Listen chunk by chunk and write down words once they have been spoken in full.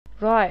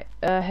Right,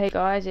 hey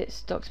guys,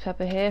 it's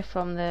DrPepper here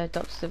from the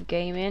Doctors of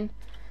Gaming,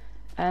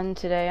 and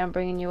today I'm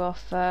bringing you our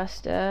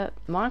first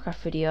Minecraft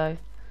video.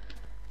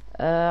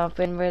 I've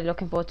been really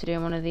looking forward to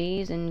doing one of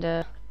these, and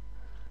couldn't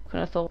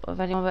have thought of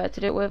anyone better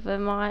to do it with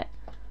than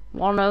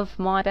one of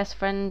my best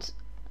friends,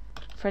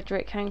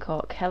 Frederick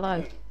Hancock.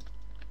 Hello.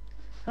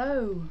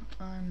 Hello,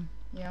 I'm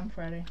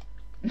Freddie.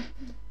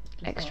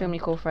 Extremely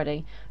cool,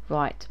 Freddie.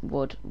 Right,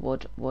 wood,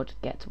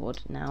 get wood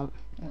now.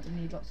 What, you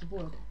need lots of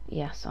wood?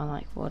 Yes, I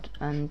like wood,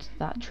 and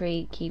that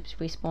tree keeps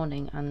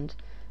respawning, and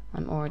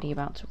I'm already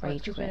about to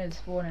rage quit. It's in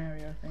spawn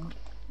area, I think.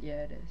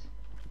 Yeah, it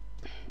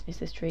is. Is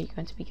this tree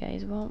going to be gay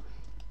as well?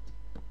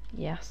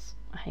 Yes,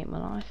 I hate my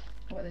life.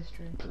 What about this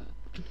tree?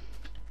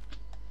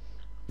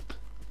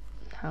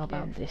 How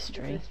about this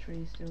tree? This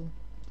tree still.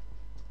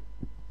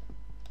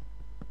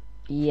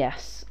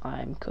 Yes,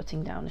 I'm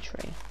cutting down a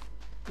tree.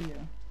 Yeah.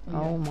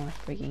 Oh my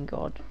freaking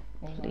god!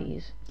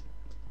 Please.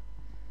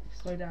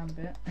 Slow down a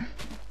bit.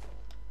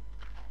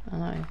 I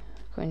know,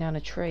 cutting down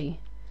a tree.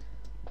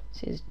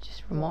 This is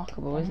just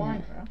remarkable, isn't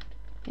it? Minecraft?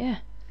 Yeah.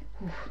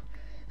 Oof.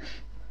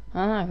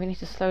 I know, we need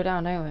to slow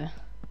down, don't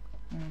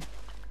we? Mm.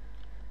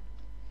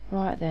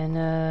 Right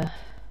then,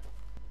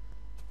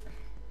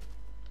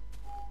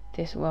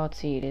 this world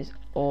seed is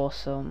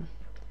awesome.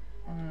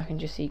 I can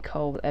just see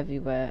coal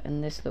everywhere,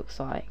 and this looks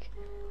like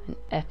an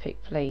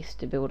epic place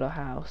to build a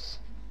house.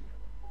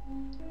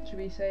 Should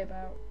we say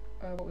about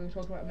what we were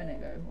talking about a minute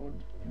ago, or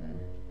no?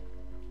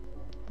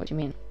 What do you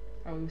mean?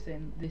 Oh, we were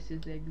saying this is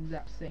the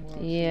exact same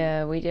world.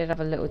 Yeah, we did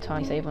have a little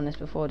tiny save on this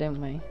before, didn't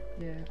we?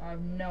 Yeah, I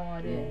have no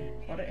idea.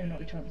 I don't even know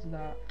the chances of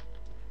that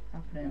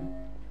happening.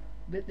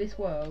 But this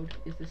world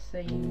is the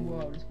same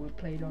world as we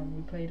played on.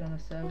 We played on a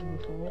server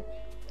before.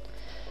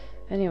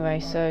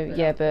 Anyway, so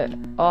yeah, but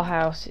our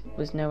house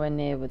was nowhere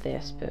near with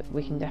this, but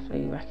we can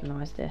definitely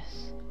recognise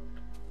this.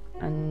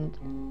 And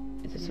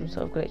is there some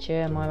sort of glitch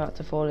here? Am I about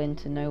to fall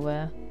into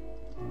nowhere?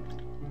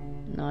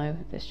 No,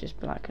 it's just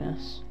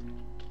blackness.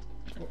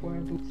 Where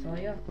are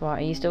you? Right,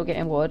 are you still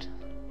getting wood?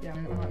 Yeah,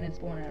 I'm in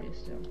spawn area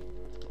still.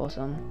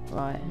 Awesome.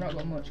 Right. I've not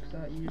got much because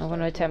I'm going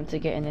to attempt to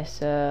get in this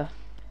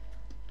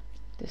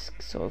this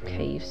sort of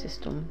cave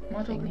system. Am I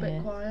talking a bit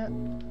here. quiet?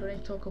 Do I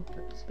need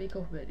to speak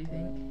up a bit, do you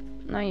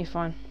think? No, you're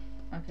fine.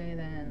 Okay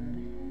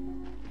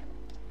then.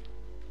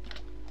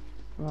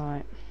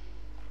 Right.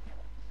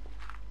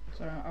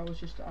 Sorry, I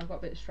got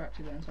a bit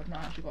distracted then, so I've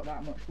not actually got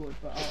that much wood,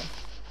 but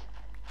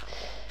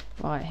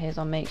Right, here's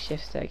our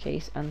makeshift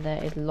staircase, and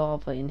there is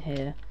lava in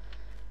here.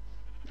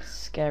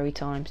 Scary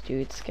times,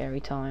 dude, scary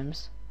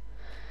times.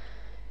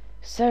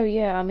 So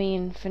yeah, I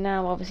mean, for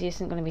now, obviously, this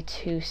isn't going to be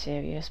too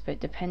serious, but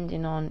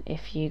depending on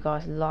if you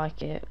guys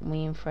like it,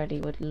 me and Freddie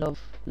would love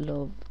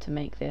to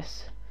make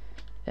this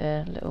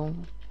little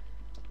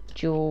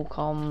dual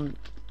com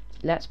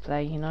let's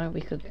play. You know,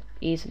 we could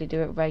easily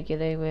do it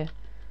regularly. We're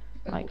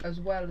like, as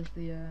well as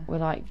the we're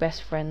like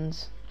best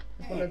friends.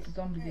 as well as the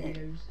zombie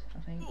videos, I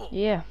think.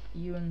 Yeah.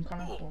 You and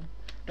Chronicle.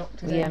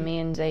 Dr. Yeah, Dave. me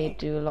and Zayd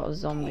do a lot of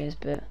zombies,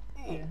 but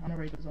Yeah, I'm not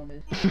very good at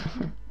zombies.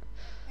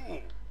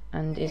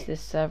 And is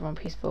this server on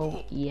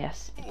peaceful?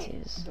 Yes, it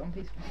is. Is it on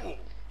peaceful?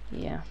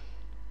 Yeah.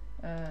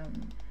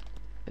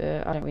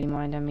 But I don't really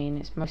mind. I mean,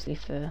 it's mostly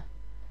for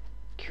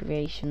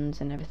creations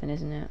and everything,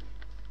 isn't it?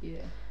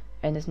 Yeah.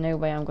 And there's no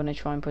way I'm going to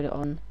try and put it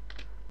on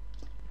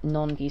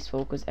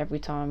non-peaceful, because every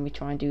time we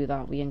try and do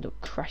that, we end up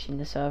crashing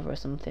the server or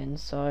something.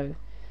 So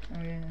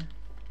Oh yeah.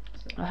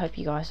 So. I hope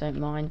you guys don't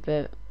mind,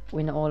 but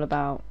we're not all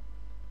about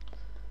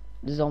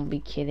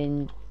zombie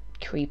killing,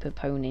 creeper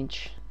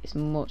pwnage. It's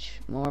much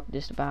more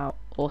just about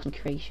awesome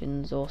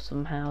creations,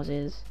 awesome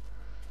houses.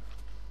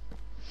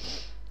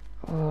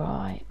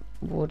 Right,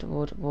 wood.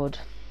 What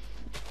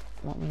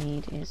we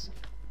need is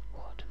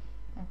wood.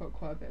 I've got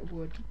quite a bit of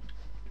wood.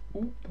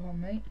 Oop,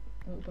 pardon me.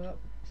 Oop up.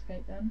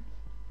 Escape then.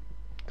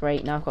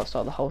 Great, now I've got to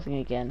start the whole thing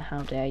again.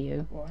 How dare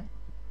you? Why?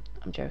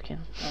 I'm joking.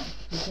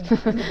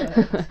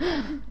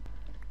 Oh.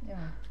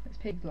 Yeah, it's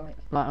pig-like.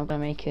 Right, I'm going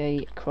to make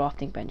a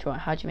crafting bench. Right,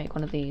 how do you make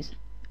one of these?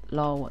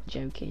 Lol,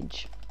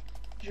 jokage.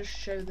 Just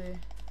show the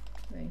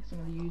some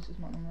of the users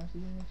might not know how to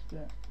do this,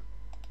 but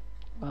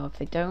Well, if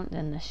they don't,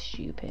 then they're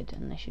stupid,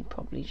 and they should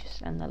probably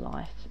just end their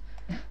life.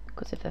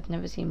 Because if they've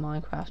never seen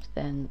Minecraft,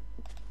 then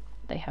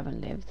they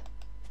haven't lived.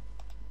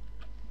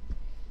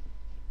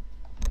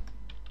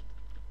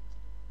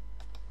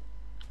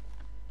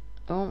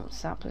 Oh,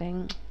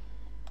 sapling.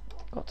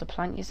 Got to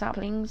plant your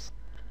saplings.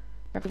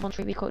 Every one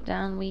tree we cut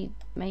down, we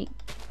make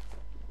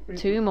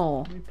two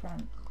more.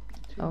 replant.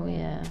 Oh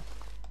yeah.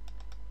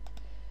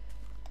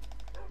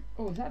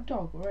 Oh, is that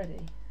dog already?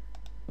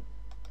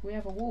 We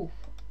have a wolf.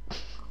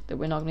 That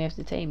we're not going to have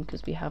to tame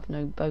because we have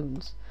no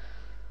bones.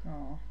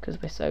 Oh. Because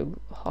we're so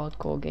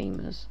hardcore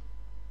gamers.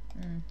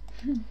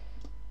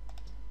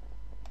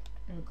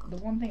 The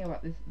one thing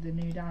about the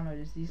new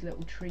download is these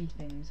little tree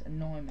things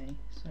annoy me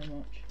so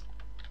much.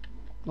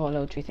 What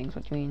little tree things?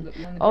 What do you mean? Look,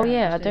 Oh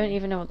yeah, I don't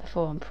even know what they're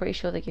for. I'm pretty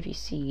sure they give you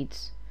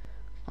seeds.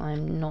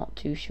 I'm not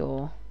too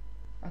sure.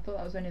 I thought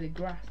that was only the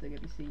grass that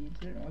give you seeds.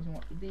 I don't know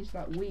what these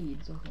like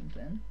weeds or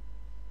something.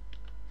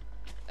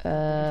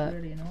 It's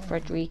really annoying.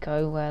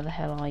 Frederico, where the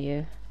hell are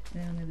you?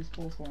 Near the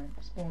spawn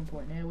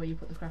point, near where you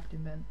put the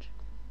crafting bench.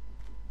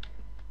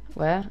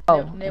 Where?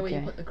 Oh, near where you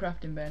okay. put the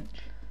crafting bench.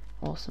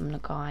 Awesome,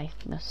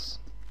 guy'ness.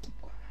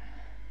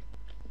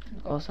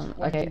 Got Awesome.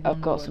 Okay, 21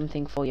 I've got wood.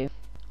 something for you.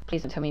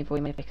 Please don't tell me you've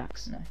already made a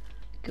pickaxe. No.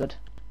 Good.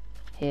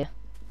 Here,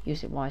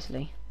 use it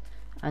wisely.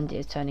 And it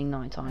is turning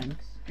night time.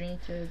 Do you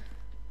need to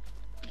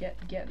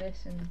get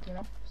this and run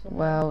off somewhere?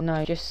 Well,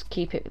 no, just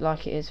keep it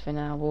like it is for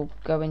now. We'll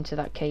go into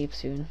that cave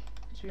soon.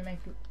 Should we make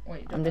it?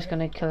 Wait, I'm just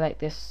going to collect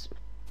this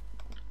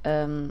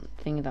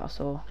thing that I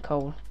saw,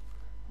 coal,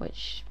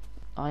 which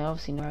I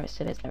obviously know where it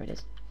still is. There it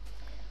is.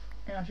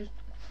 Yeah, I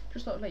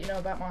just thought to let you know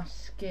about my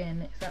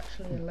skin. It's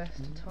actually a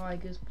Leicester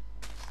Tigers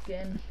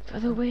skin. For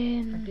the I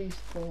win! do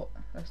support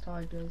Leicester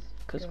Tigers.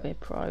 Because we're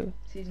pro.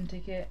 Season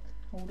ticket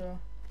holder.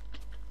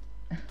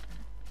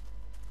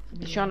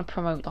 Just trying to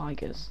promote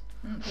Tigers.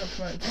 I'm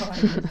trying to promote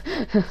Tigers.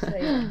 Just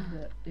saying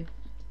that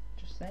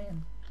just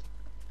saying.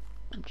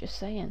 I'm just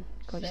saying.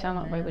 God, you Saying, sound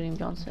like Ray man. William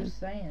Johnson. Just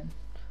saying.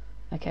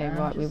 Okay, I'm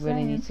right, we just really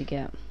saying. need to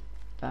get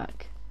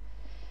back.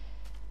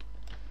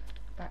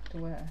 Back to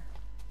where?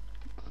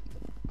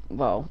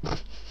 Well,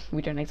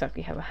 we don't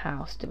exactly have a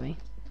house, do we?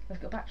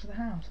 Let's go back to the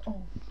house.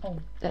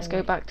 Let's go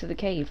wait. back to the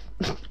cave.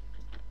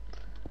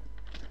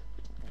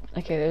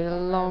 Okay, there's a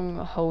long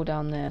hole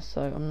down there,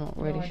 so I'm not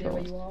really no idea sure.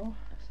 where you are.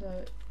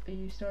 So, are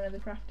you still near the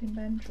crafting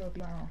bench or have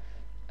you gone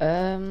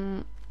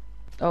off?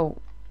 Oh,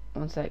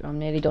 one sec, I'm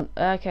nearly done.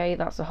 Okay,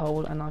 that's a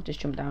hole, and I've just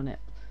jumped down it.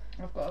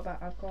 I've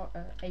got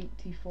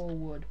 84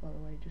 wood, by the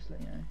way, just to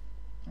let you know.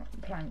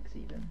 Like, planks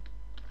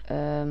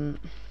even.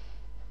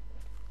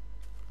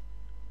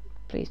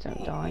 Please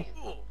don't die.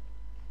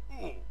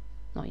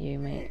 Not you,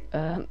 mate.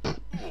 I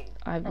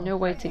have Oh, no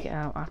way thanks. to get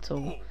out at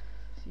all.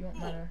 So you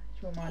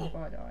won't mind if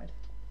I died?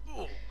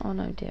 Oh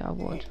no, dear, I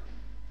would.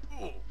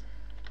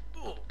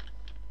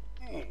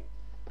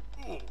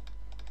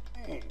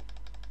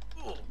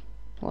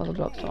 What other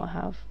blocks do I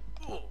have?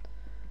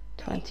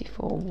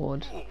 24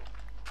 wood.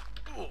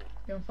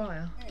 You're on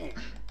fire?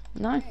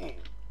 No.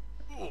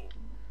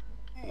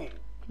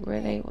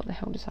 Really? What the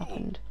hell just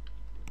happened?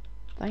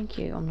 Thank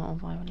you, I'm not on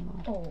fire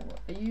anymore. Oh,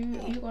 have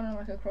you gone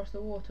like across the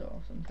water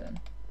or something?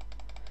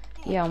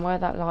 Yeah, I'm where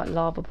that like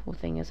lava pool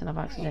thing is, and I've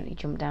accidentally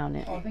jumped down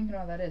it. Oh, I think I know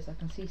what that is. I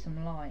can see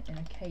some light in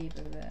a cave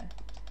over there.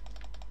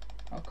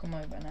 I'll come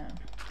over now.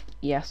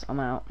 Yes, I'm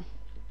out.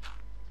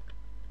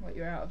 Wait,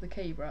 you're out of the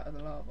cave or out of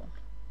the lava?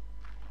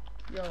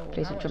 Yo,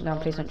 Please how don't much jump down,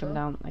 lava please don't is jump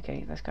there? down.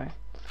 Okay, let's go.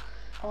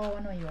 Oh,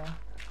 I know you are.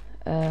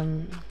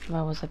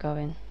 Where was I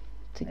going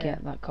to Yeah.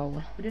 get that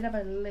coal? We did have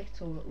a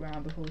little look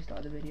round before we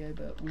started the video,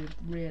 but we've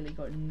really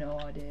got no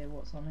idea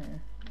what's on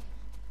here.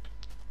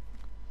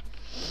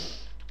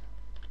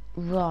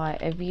 Right,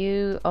 have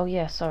you... Oh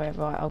yeah, sorry,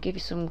 right, I'll give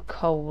you some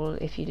coal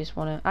if you just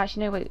want to...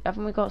 Actually, no, wait,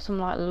 haven't we got some,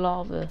 like,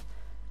 lava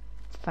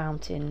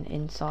fountain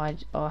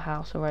inside our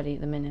house already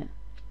at the minute?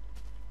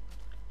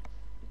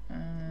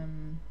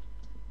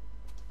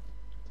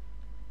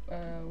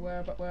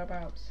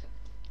 Whereabouts?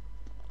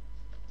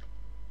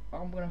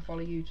 I'm gonna follow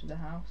you to the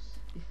house,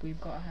 if we've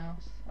got a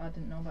house. I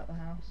didn't know about the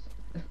house.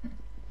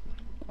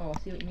 Oh, I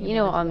see what you mean. You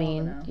know by what I this lava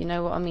mean? now. You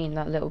know what I mean?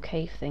 That little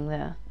cave thing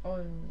there.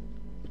 Oh.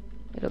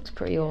 It looks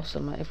pretty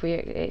awesome. If we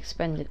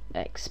expanded?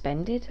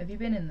 Have you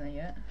been in there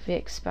yet? If we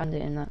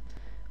expanded in that...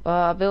 Well,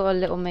 I built a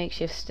little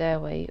makeshift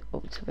stairway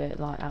up to it,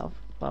 like, out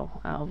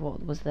of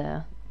what was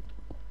there.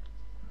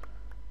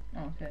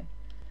 Oh, okay.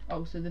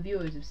 Oh, so the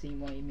viewers have seen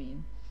what you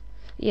mean.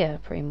 Yeah,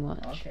 pretty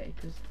much. Okay,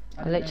 because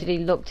I literally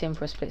looked in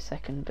for a split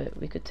second, but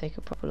we could take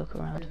a proper look I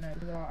around. don't know,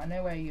 'cause I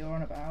know where you're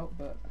on about,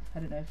 but I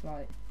don't know if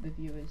like the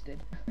viewers did.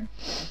 I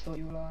thought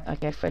you were like.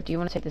 Okay, Fred, do you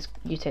want to take this?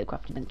 You take the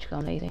crafting bench, because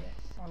I'm lazy. Yes,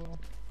 I will.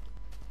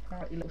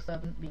 Alright, you little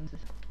servant, means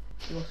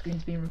your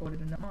screen's being recorded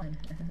and not mine.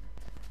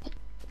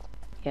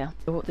 Yeah,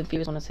 what the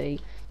viewers want to see,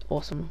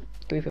 awesome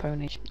group of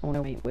ownage. Oh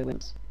no, wait, we're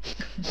wimps.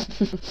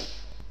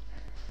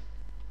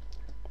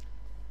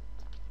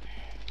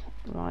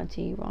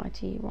 Righty. I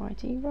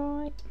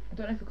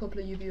don't know if a couple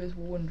of you viewers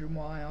were wondering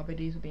why our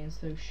videos were being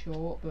so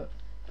short, but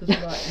because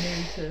we're like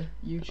new to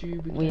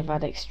YouTube. We've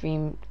had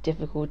extreme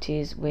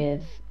difficulties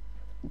with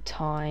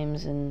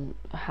times and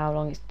how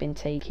long it's been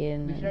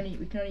taking. We can only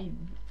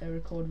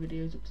record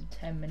videos up to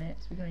 10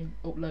 minutes. We can only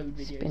upload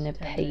videos. It's been a to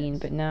 10 pain,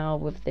 minutes. but now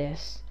with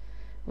this,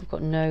 we've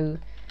got no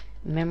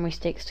memory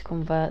sticks to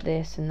convert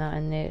this and that,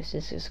 and this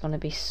is just going to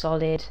be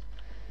solid.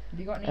 Have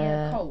you got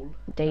any coal?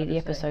 Daily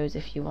episodes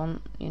if you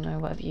want, you know,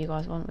 whatever you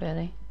guys want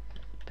really.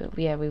 But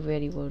yeah, we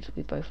really would.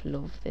 We both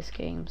love this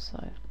game,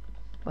 so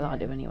well, I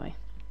Yeah. do anyway.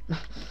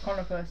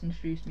 Connor first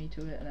introduced me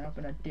to it, and I've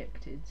been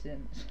addicted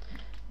since.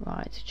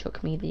 Right,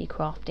 chuck me the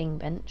crafting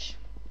bench.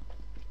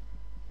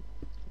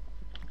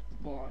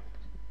 What?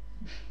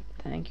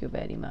 Thank you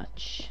very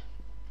much.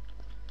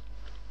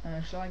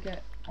 Shall I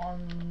get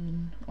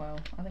on? Well,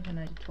 I think I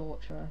need a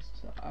torch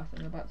first. So I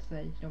was about to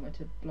say you don't want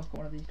to block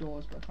one of these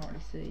doors, but I can't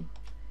really see.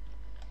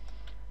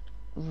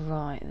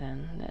 Right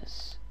then,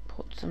 let's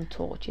put some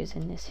torches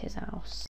in his house.